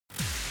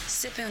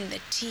Sippin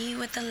Tea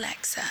with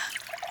Alexa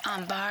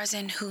on Bars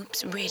and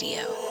Hoops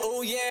Radio.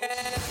 Oh yeah!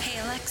 Hey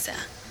Alexa,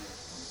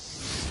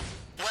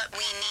 what we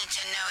need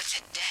to know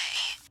today.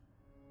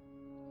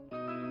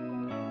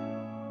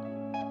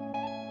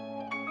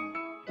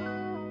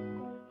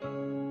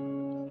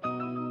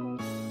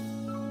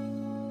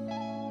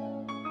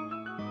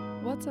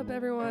 What's up,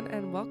 everyone,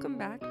 and welcome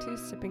back to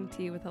Sipping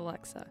Tea with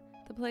Alexa,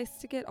 the place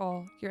to get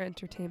all your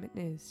entertainment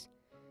news.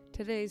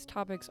 Today's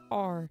topics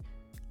are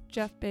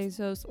Jeff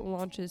Bezos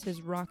launches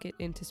his rocket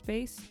into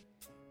space,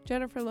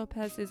 Jennifer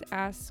Lopez is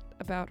asked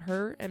about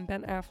her and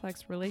Ben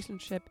Affleck's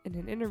relationship in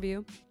an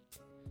interview,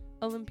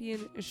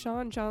 Olympian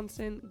Shawn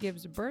Johnson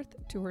gives birth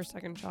to her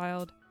second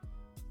child,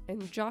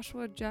 and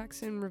Joshua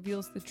Jackson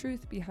reveals the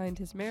truth behind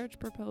his marriage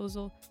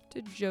proposal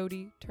to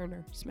Jodie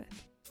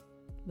Turner-Smith.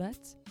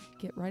 Let's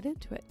get right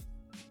into it.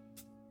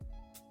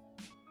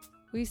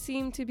 We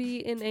seem to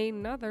be in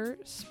another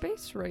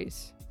space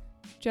race.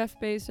 Jeff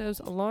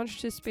Bezos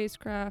launched his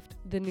spacecraft,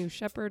 the New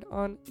Shepard,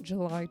 on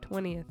July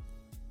 20th.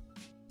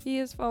 He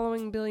is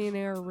following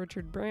billionaire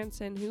Richard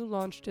Branson, who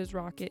launched his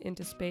rocket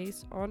into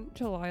space on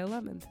July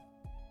 11th.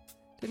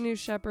 The New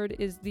Shepard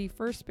is the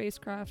first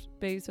spacecraft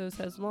Bezos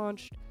has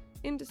launched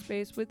into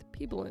space with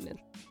people in it.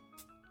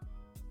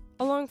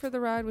 Along for the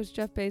ride was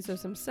Jeff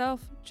Bezos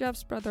himself,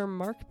 Jeff's brother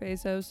Mark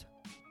Bezos,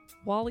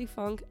 Wally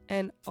Funk,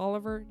 and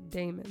Oliver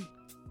Damon.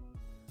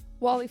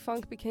 Wally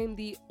Funk became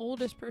the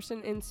oldest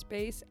person in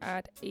space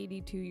at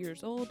 82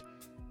 years old,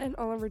 and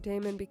Oliver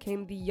Damon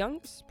became the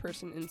youngest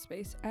person in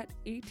space at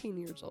 18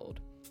 years old.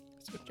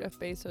 So Jeff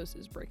Bezos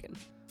is breaking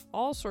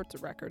all sorts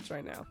of records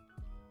right now.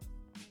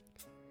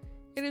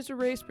 It is a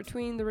race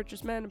between the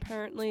richest men,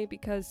 apparently,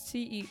 because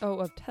CEO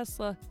of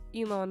Tesla,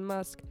 Elon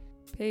Musk,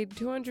 paid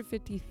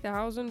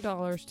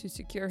 $250,000 to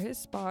secure his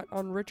spot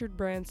on Richard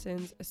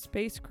Branson's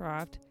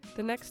spacecraft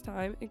the next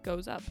time it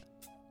goes up.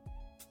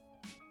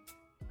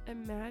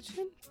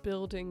 Imagine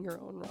building your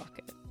own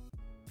rocket.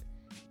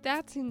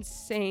 That's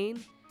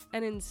insane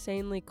and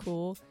insanely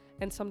cool,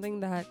 and something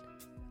that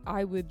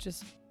I would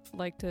just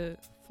like to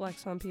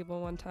flex on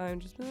people one time.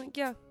 Just be like,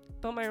 yeah,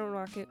 built my own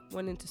rocket,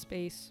 went into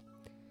space.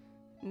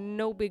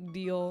 No big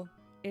deal.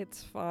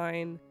 It's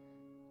fine.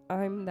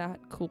 I'm that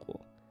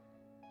cool.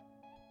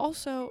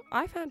 Also,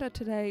 I found out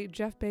today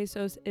Jeff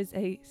Bezos is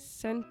a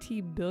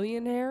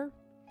centibillionaire,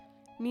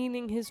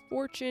 meaning his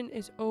fortune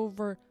is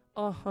over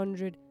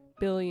 $100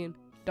 billion.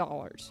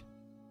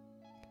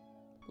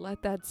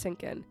 Let that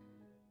sink in.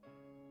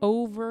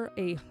 Over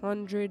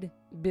 $100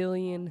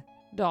 billion.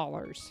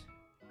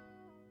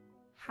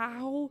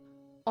 How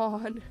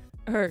on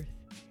earth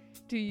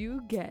do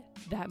you get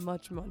that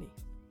much money?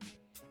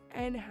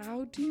 And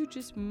how do you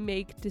just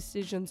make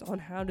decisions on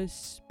how to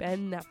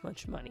spend that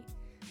much money?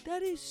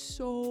 That is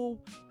so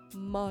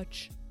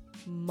much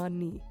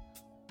money.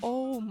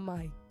 Oh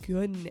my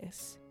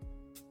goodness.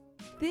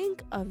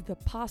 Think of the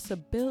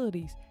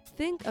possibilities.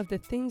 Think of the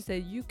things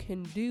that you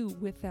can do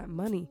with that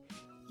money.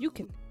 You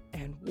can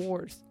end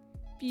wars,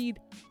 feed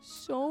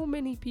so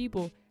many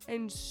people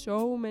and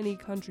so many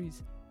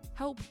countries,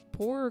 help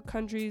poorer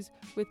countries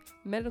with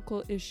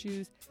medical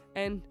issues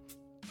and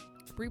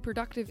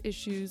reproductive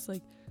issues,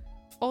 like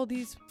all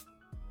these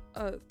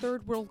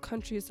third world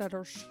countries that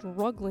are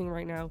struggling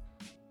right now.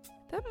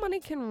 That money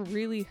can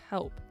really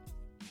help.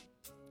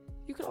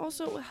 You can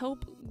also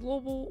help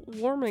global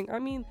warming. I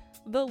mean,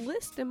 the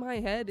list in my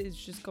head is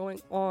just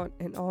going on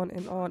and on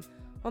and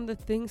on the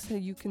things that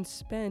you can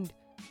spend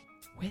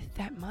with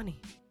that money.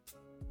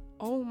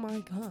 Oh my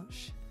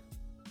gosh.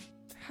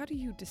 How do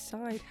you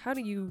decide? How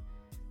do you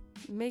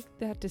make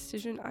that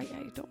decision? I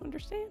don't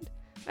understand.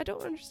 I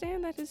don't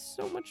understand. That is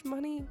so much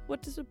money.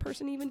 What does a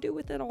person even do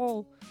with it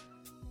all?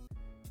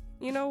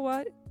 You know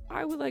what?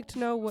 I would like to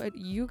know what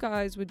you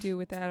guys would do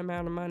with that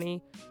amount of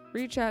money.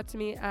 Reach out to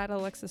me at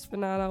Alexa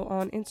Spinato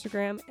on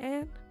Instagram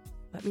and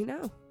let me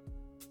know.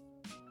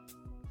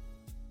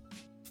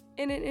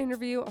 In an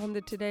interview on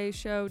the Today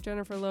Show,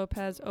 Jennifer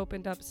Lopez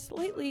opened up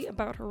slightly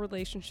about her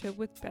relationship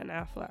with Ben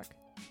Affleck.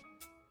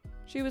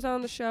 She was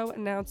on the show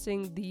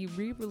announcing the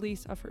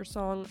re-release of her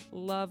song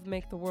Love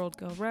Make the World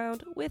Go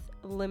Round with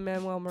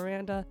Lin-Manuel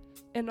Miranda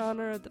in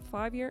honor of the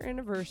 5-year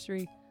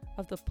anniversary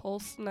of the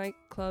Pulse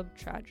nightclub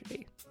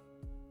tragedy.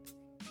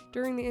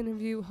 During the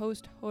interview,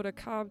 host Hoda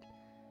Kotb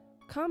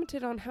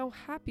commented on how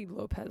happy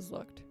Lopez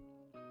looked.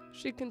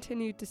 She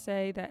continued to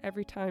say that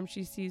every time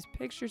she sees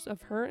pictures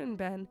of her and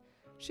Ben,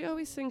 she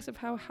always thinks of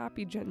how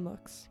happy Jen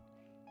looks.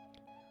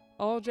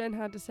 All Jen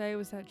had to say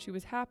was that she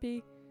was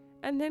happy,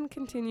 and then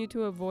continued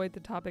to avoid the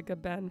topic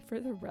of Ben for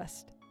the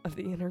rest of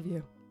the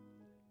interview.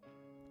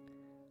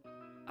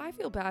 I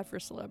feel bad for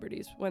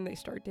celebrities when they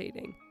start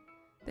dating.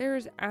 There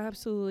is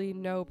absolutely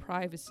no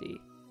privacy.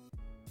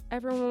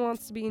 Everyone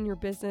wants to be in your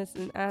business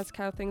and ask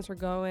how things are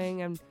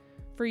going, and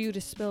for you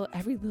to spill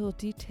every little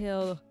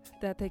detail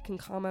that they can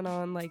comment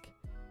on, like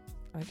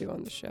I do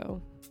on the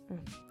show.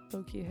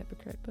 Low-key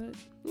hypocrite, but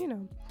you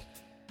know.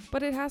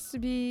 But it has to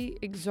be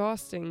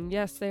exhausting.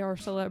 Yes, they are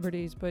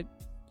celebrities, but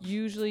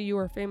usually you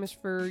are famous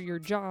for your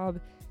job,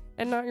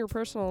 and not your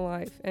personal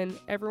life. And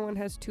everyone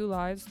has two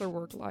lives, their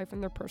work life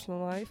and their personal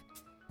life.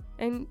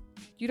 And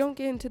you don't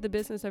get into the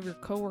business of your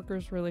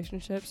coworker's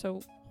relationship, so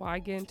why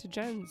get into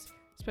Jen's?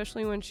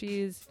 Especially when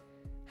she's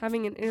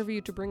having an interview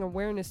to bring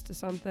awareness to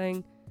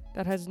something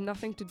that has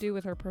nothing to do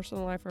with her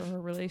personal life or her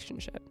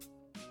relationship.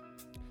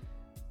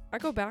 I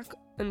go back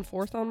and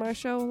forth on my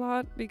show a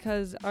lot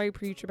because I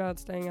preach about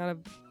staying out of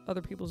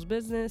other people's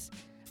business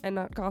and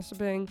not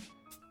gossiping,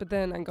 but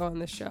then I go on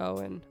this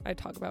show and I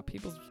talk about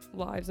people's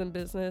lives and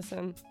business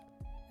and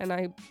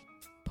I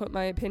put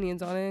my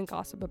opinions on it and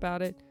gossip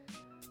about it.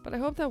 But I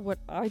hope that what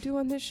I do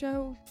on this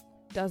show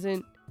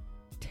doesn't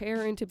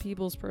tear into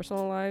people's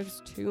personal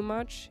lives too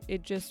much.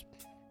 It just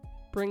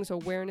brings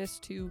awareness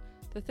to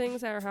the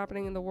things that are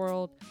happening in the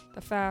world,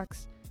 the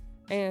facts,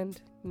 and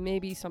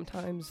maybe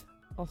sometimes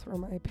I'll throw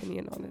my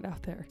opinion on it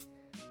out there.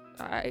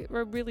 I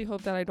really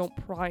hope that I don't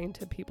pry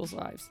into people's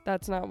lives.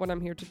 That's not what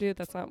I'm here to do.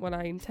 That's not what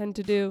I intend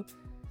to do.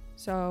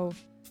 So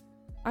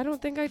I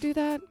don't think I do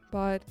that,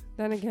 but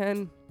then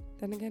again,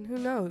 who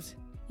knows?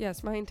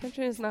 Yes, my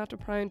intention is not to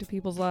pry into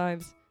people's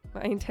lives.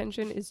 My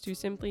intention is to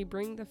simply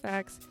bring the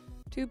facts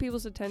to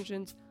people's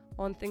attentions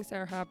on things that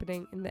are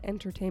happening in the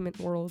entertainment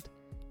world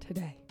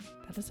today.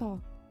 That is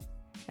all.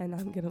 And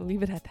I'm going to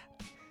leave it at that.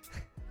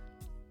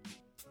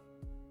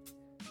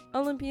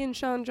 Olympian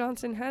Shawn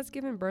Johnson has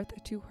given birth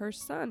to her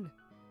son.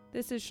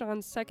 This is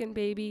Shawn's second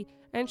baby,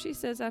 and she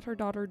says that her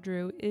daughter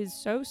Drew is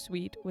so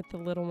sweet with the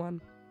little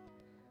one.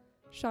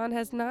 Shawn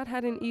has not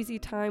had an easy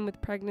time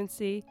with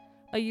pregnancy.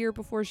 A year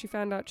before she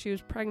found out she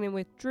was pregnant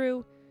with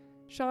Drew,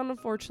 Shawn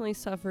unfortunately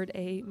suffered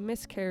a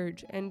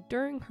miscarriage, and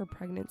during her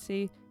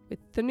pregnancy with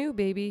the new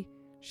baby,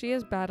 she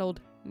has battled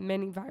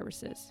many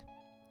viruses.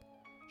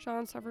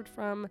 Shawn suffered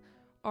from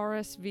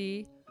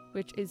RSV,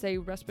 which is a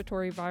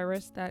respiratory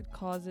virus that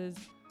causes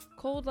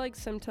cold-like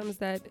symptoms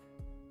that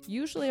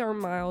usually are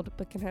mild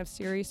but can have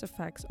serious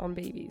effects on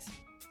babies.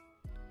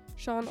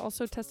 Shawn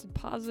also tested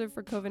positive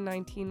for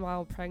COVID-19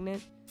 while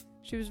pregnant.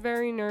 She was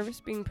very nervous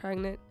being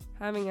pregnant,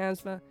 having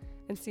asthma,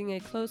 and seeing a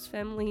close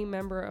family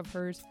member of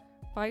hers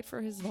fight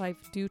for his life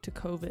due to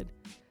COVID.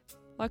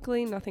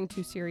 Luckily, nothing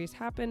too serious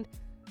happened,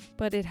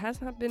 but it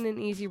has not been an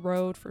easy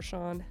road for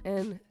Shawn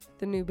and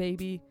the new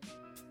baby.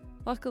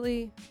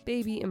 Luckily,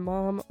 baby and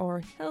mom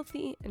are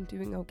healthy and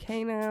doing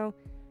okay now,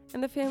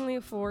 and the family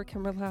of four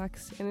can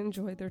relax and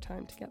enjoy their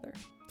time together.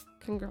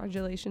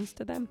 Congratulations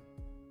to them.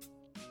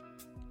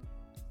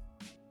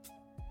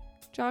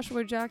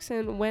 Joshua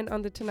Jackson went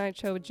on The Tonight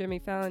Show with Jimmy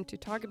Fallon to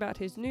talk about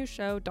his new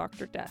show,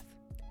 Dr. Death.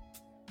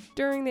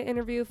 During the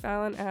interview,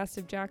 Fallon asked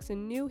if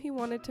Jackson knew he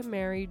wanted to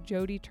marry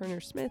Jodie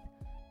Turner-Smith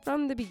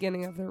from the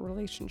beginning of their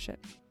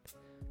relationship,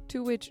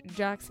 to which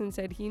Jackson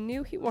said he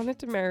knew he wanted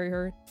to marry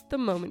her the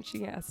moment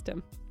she asked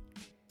him.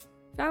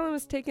 Fallon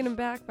was taken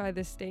aback by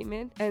this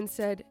statement and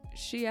said,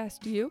 "She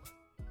asked you?"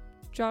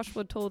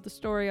 Joshua told the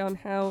story on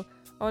how,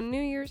 on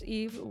New Year's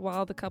Eve,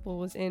 while the couple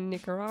was in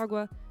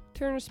Nicaragua,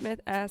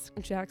 Turner-Smith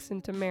asked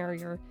Jackson to marry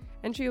her,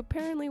 and she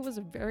apparently was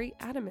very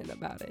adamant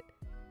about it.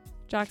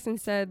 Jackson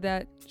said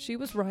that she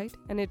was right,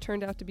 and it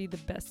turned out to be the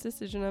best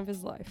decision of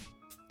his life.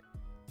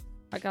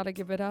 I gotta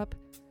give it up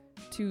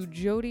to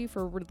Jodie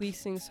for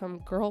releasing some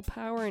girl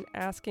power and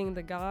asking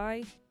the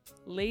guy.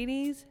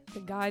 Ladies, the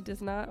guy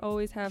does not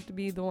always have to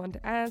be the one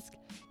to ask.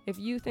 If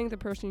you think the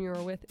person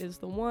you're with is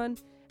the one,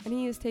 and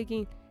he is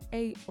taking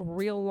a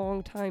real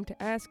long time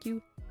to ask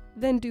you,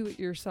 then do it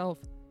yourself.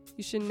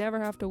 You should never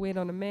have to wait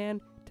on a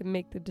man to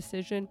make the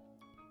decision.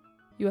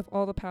 You have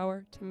all the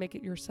power to make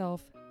it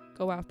yourself.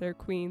 Go out there,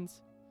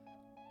 queens.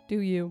 Do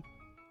you.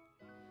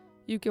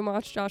 You can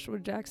watch Joshua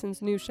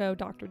Jackson's new show,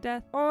 Dr.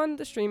 Death, on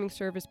the streaming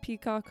service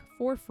Peacock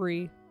for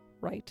free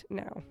right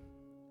now.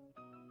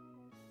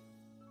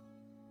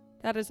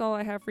 That is all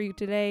I have for you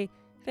today.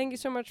 Thank you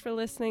so much for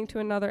listening to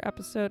another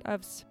episode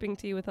of Sippin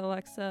Tea with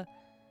Alexa.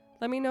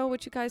 Let me know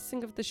what you guys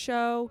think of the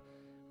show.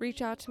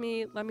 Reach out to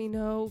me. Let me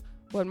know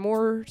what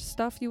more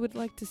stuff you would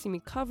like to see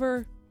me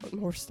cover, what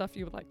more stuff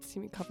you would like to see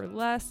me cover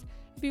less.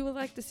 If you would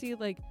like to see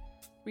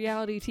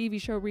reality TV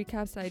show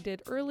recaps that I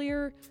did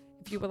earlier,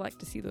 if you would like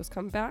to see those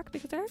come back,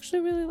 because I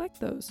actually really like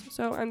those.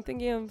 So I'm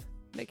thinking of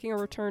making a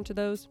return to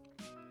those.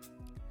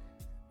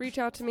 Reach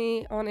out to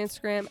me on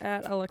Instagram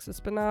at Alexa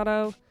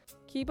Spinato.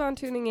 Keep on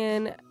tuning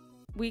in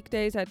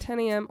weekdays at 10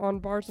 a.m. on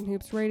Bars and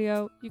Hoops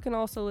Radio. You can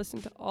also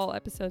listen to all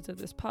episodes of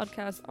this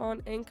podcast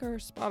on Anchor,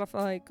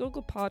 Spotify,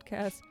 Google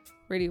Podcasts,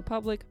 Radio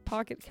Public,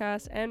 Pocket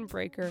Cast, and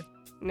Breaker.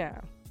 Now,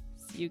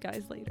 see you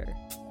guys later.